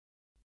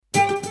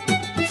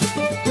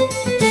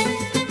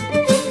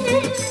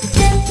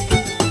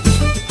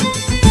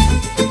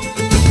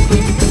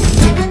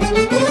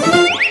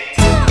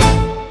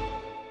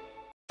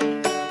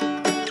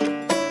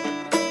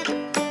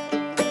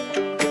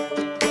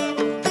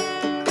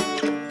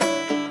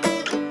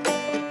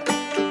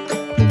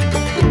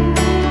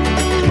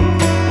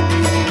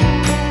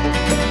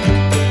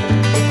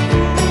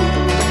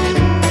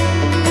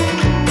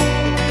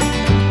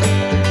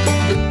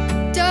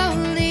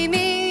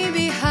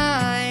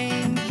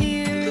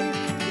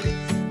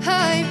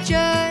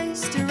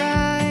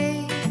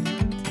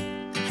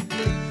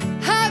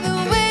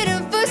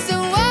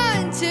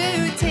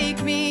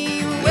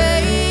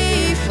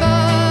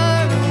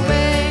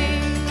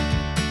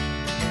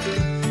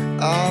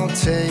I'll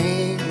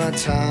take my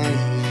time,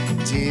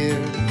 dear,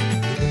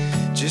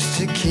 just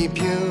to keep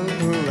you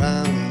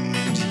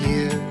around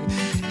here.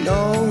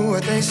 Know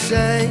what they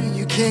say,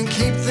 you can't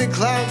keep the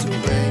clouds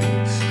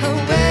away,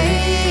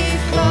 away,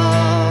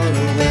 far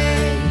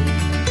away.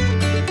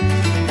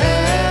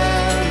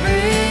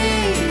 Every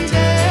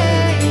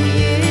day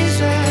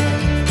is a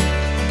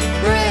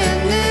brand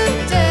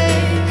new day.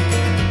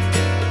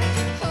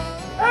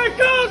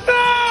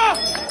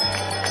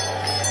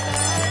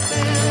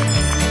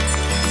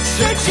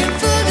 Searching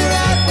for the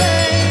right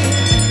way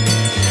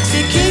to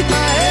keep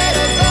my head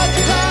above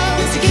the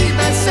clouds, to keep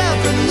myself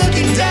from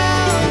looking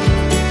down.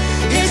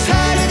 It's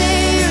harder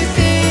than you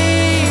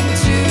think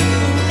to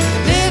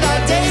live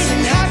our days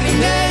in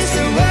happiness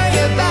and worry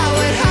about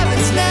what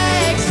happens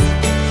next.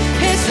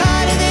 It's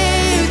harder than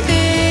you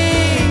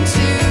think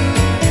to.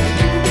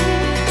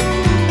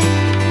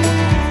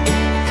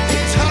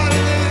 It's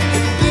harder than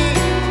you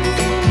think.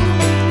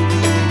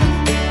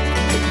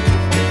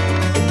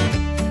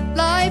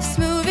 Life's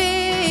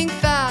moving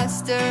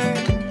faster.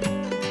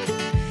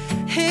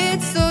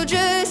 It's all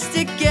just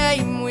a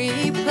game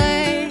we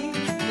play.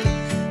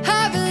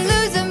 I've been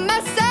losing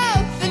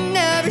myself in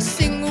every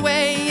single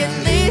way. At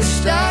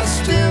least I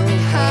still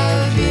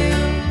have you.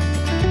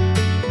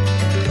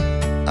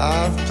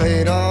 I've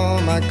played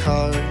all my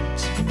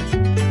cards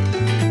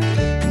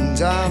and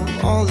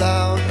I'm all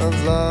out of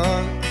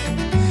luck.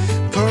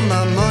 Put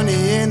my money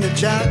in the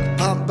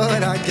jackpot,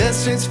 but I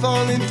guess it's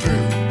falling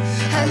through.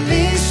 At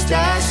least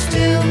I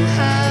still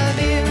have